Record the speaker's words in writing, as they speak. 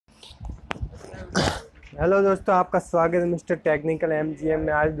Hello दोस्तों, आपका स्वागत है मिस्टर टेक्निकल एमजीएम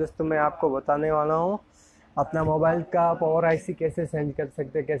में। आज दोस्तों मैं आपको बताने वाला हूँ अपना मोबाइल का पावर आईसी कैसे चेंज कर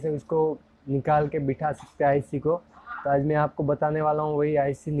सकते हैं, कैसे उसको निकाल के बिठा सकते हैं आईसी को। तो आज मैं आपको बताने वाला हूँ वही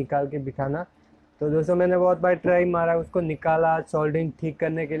आईसी निकाल के बिठाना। तो दोस्तों मैंने बहुत बार ट्राई मारा, उसको निकाला, सोल्डरिंग ठीक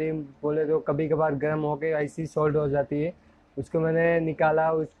करने के लिए बोले तो कभी कभार गर्म होकर आईसी सोल्ड हो जाती है। उसको मैंने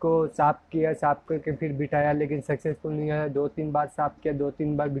निकाला, उसको साफ़ किया, साफ़ करके फिर बिठाया, लेकिन सक्सेसफुल नहीं आया। 2-3 बार साफ़ किया,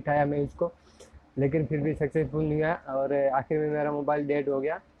 2-3 बार बिठाया मैं उसको, लेकिन फिर भी सक्सेसफुल नहीं हुआ और आखिर में मेरा मोबाइल डेड हो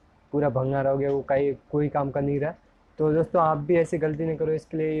गया, पूरा भंगार हो गया, वो कहीं कोई काम का नहीं रहा। तो दोस्तों आप भी ऐसी गलती नहीं करो,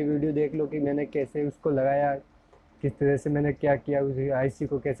 इसके लिए ये वीडियो देख लो कि मैंने कैसे उसको लगाया, किस तरह से मैंने क्या किया, उस आईसी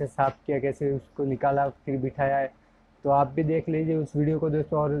को कैसे साफ़ किया, कैसे उसको निकाला फिर बिठाया है। तो आप भी देख लीजिए उस वीडियो को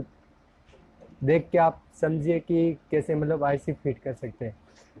दोस्तों, और देख के आप समझिए कि कैसे मतलब आईसी फिट कर सकते हैं।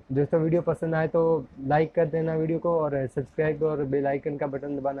 दोस्तों वीडियो पसंद आए तो लाइक कर देना वीडियो को, और सब्सक्राइब और बेल आइकन का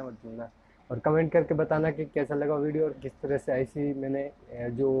बटन दबाना मत भूलना, और कमेंट करके बताना कि कैसा लगा वीडियो और किस तरह से आईसी मैंने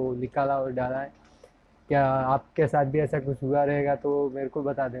जो निकाला और डाला है। क्या आपके साथ भी ऐसा कुछ हुआ रहेगा तो मेरे को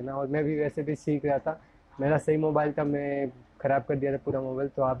बता देना। और मैं भी वैसे भी सीख रहा था, मेरा सही मोबाइल था, मैं ख़राब कर दिया था पूरा मोबाइल।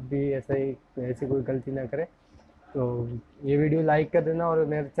 तो आप भी ऐसा ही ऐसी कोई गलती ना करें। तो ये वीडियो लाइक कर देना और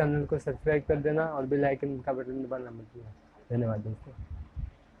मेरे चैनल को सब्सक्राइब कर देना और बेल आइकन का बटन दबाना मत भूलना। धन्यवाद दोस्तों।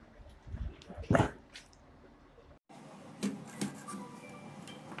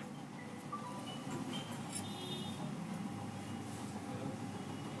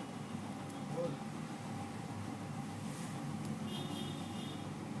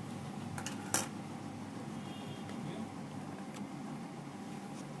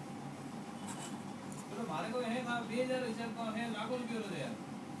 મારે કોઈ હે ના 2000 રિચાર્જ તો હે લાખો રૂપિયા રે યાર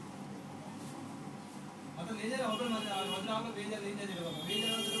मतलब ले जा होटल में मतलब आप 2000 ले जा बाबा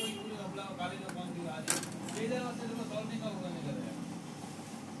 2000 से कोई पूरी अपना काली नो कौन दी आज 2000 से तो सॉल्व नहीं का होगा नहीं कर यार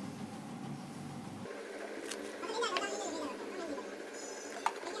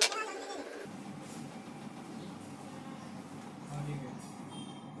हां ठीक है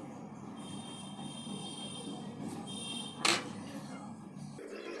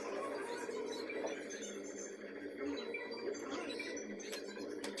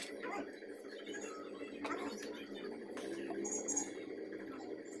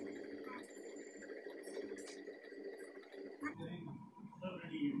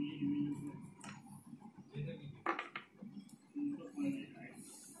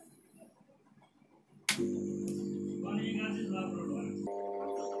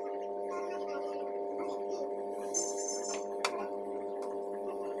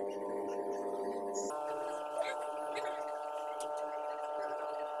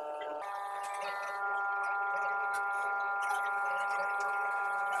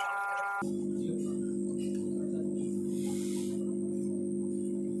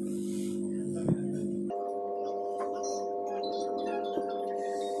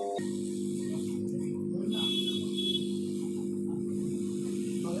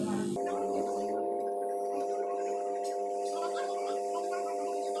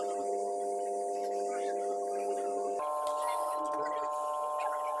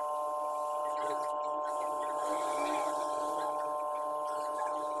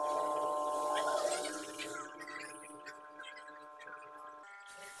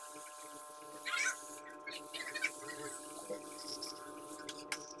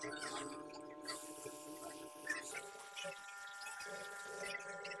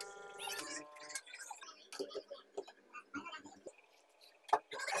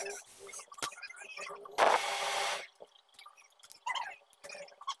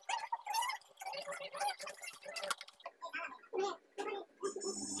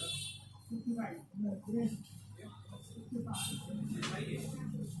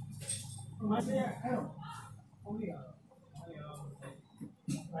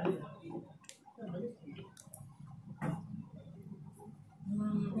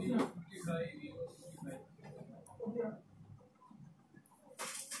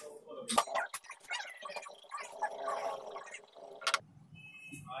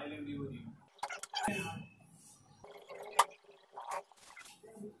आइलैंड भी हो रही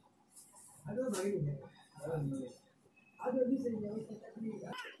हेलो भाई आज अभी से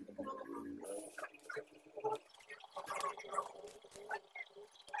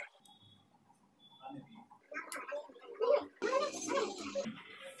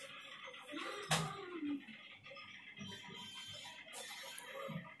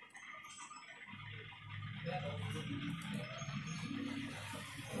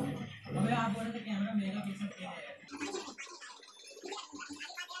हमें आप बोले थे कैमरा मेगापिक्सल क्या है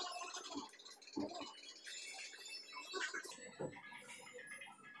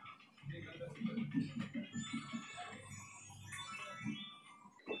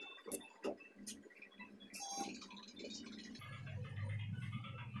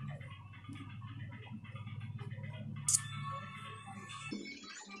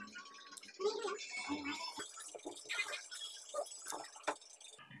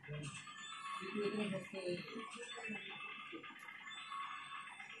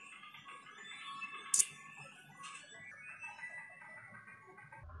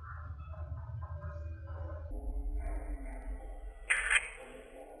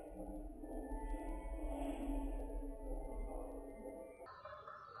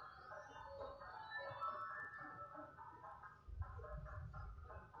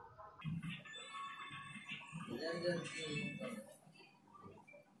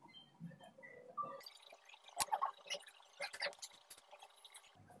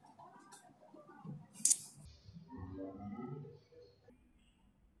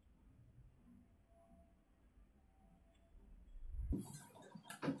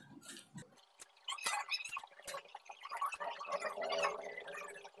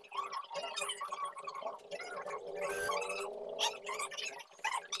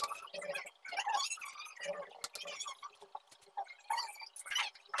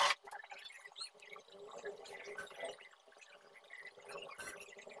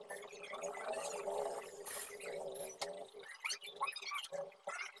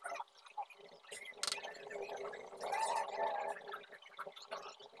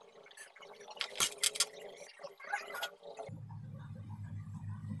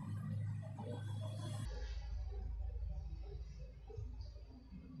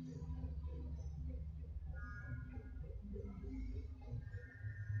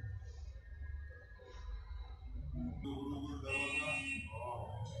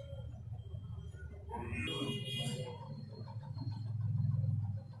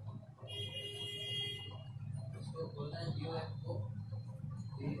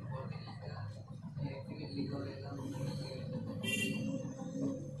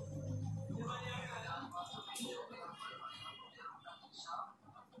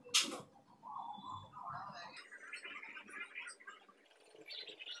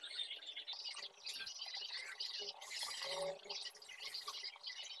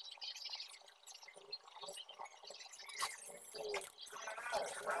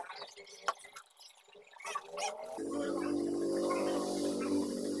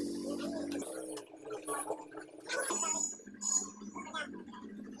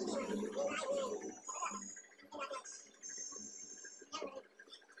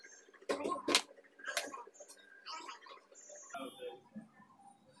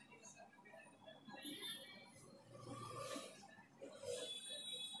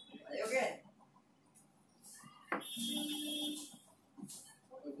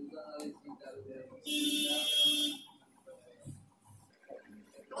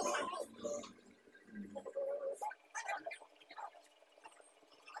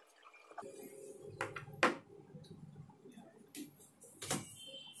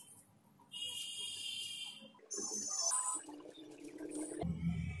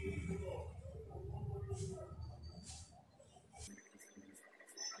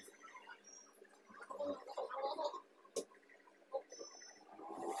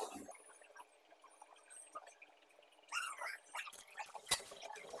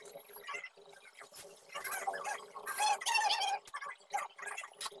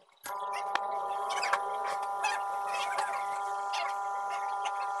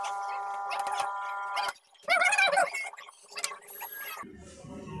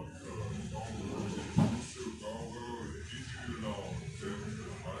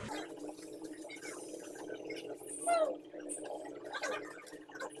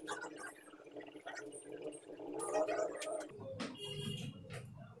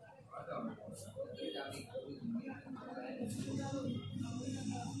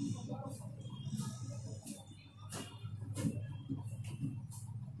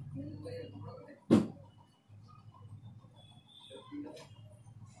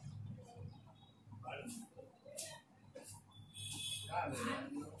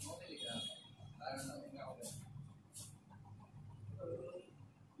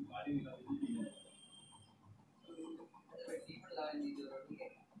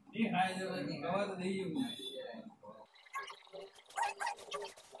नहीं खाए गवा तो नहीं हूँ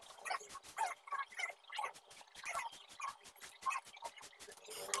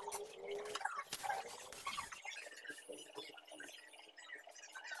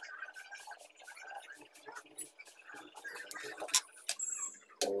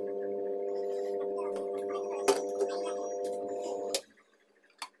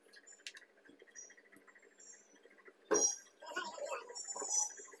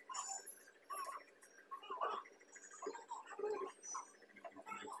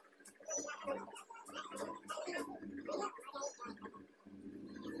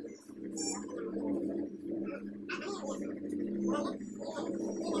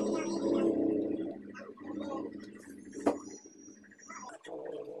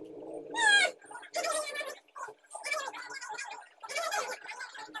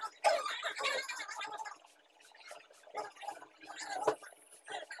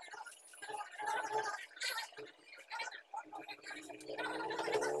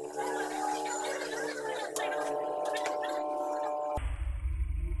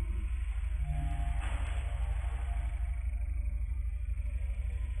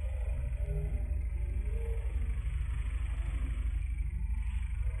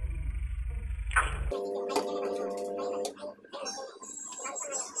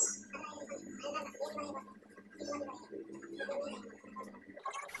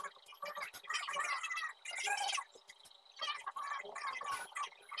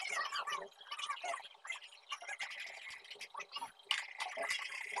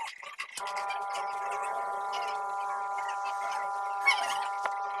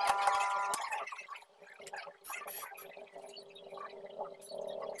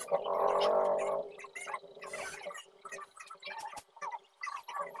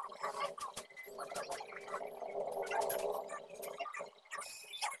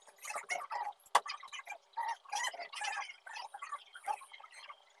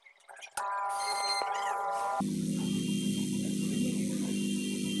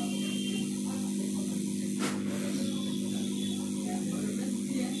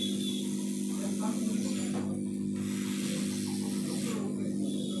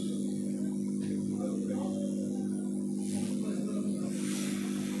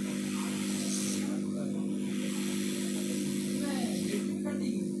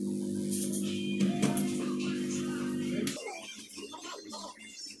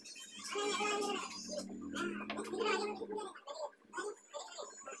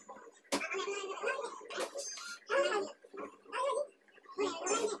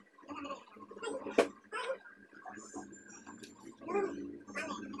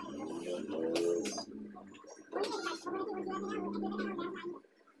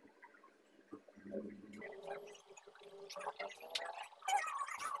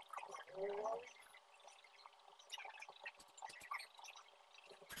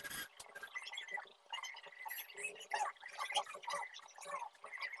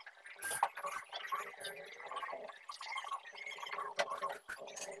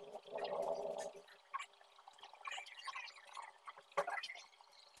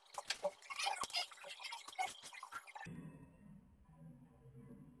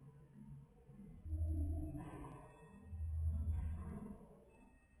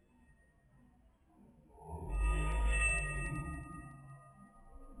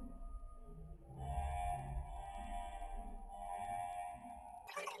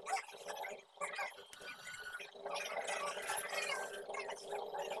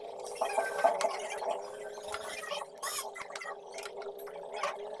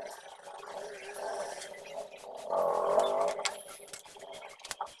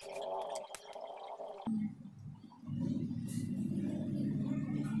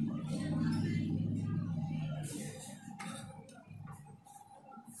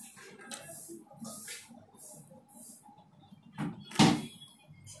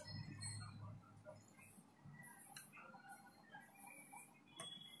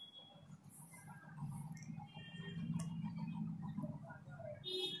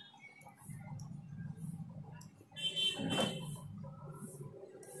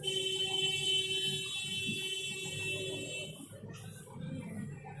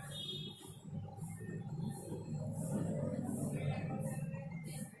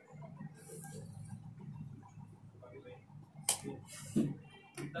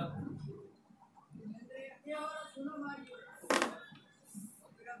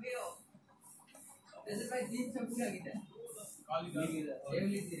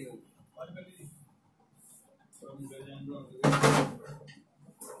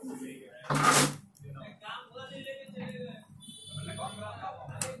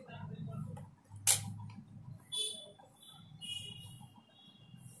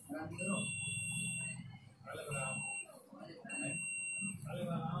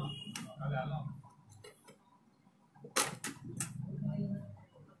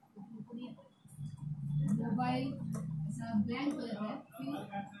मोबाइल ऐसा ब्लैंक हो जाता है। फिर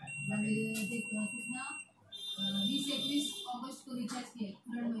मैंने देख सूचना 20-21 अगस्त को रिचार्ज किया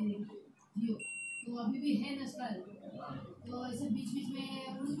करंट महीने की जियो, तो अभी भी है ना उसका, तो ऐसे बीच बीच में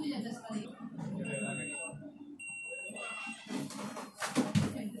उड़ भी जाता है उसका,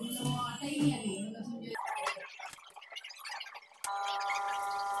 वो आता ही नहीं अभी, मतलब समझो।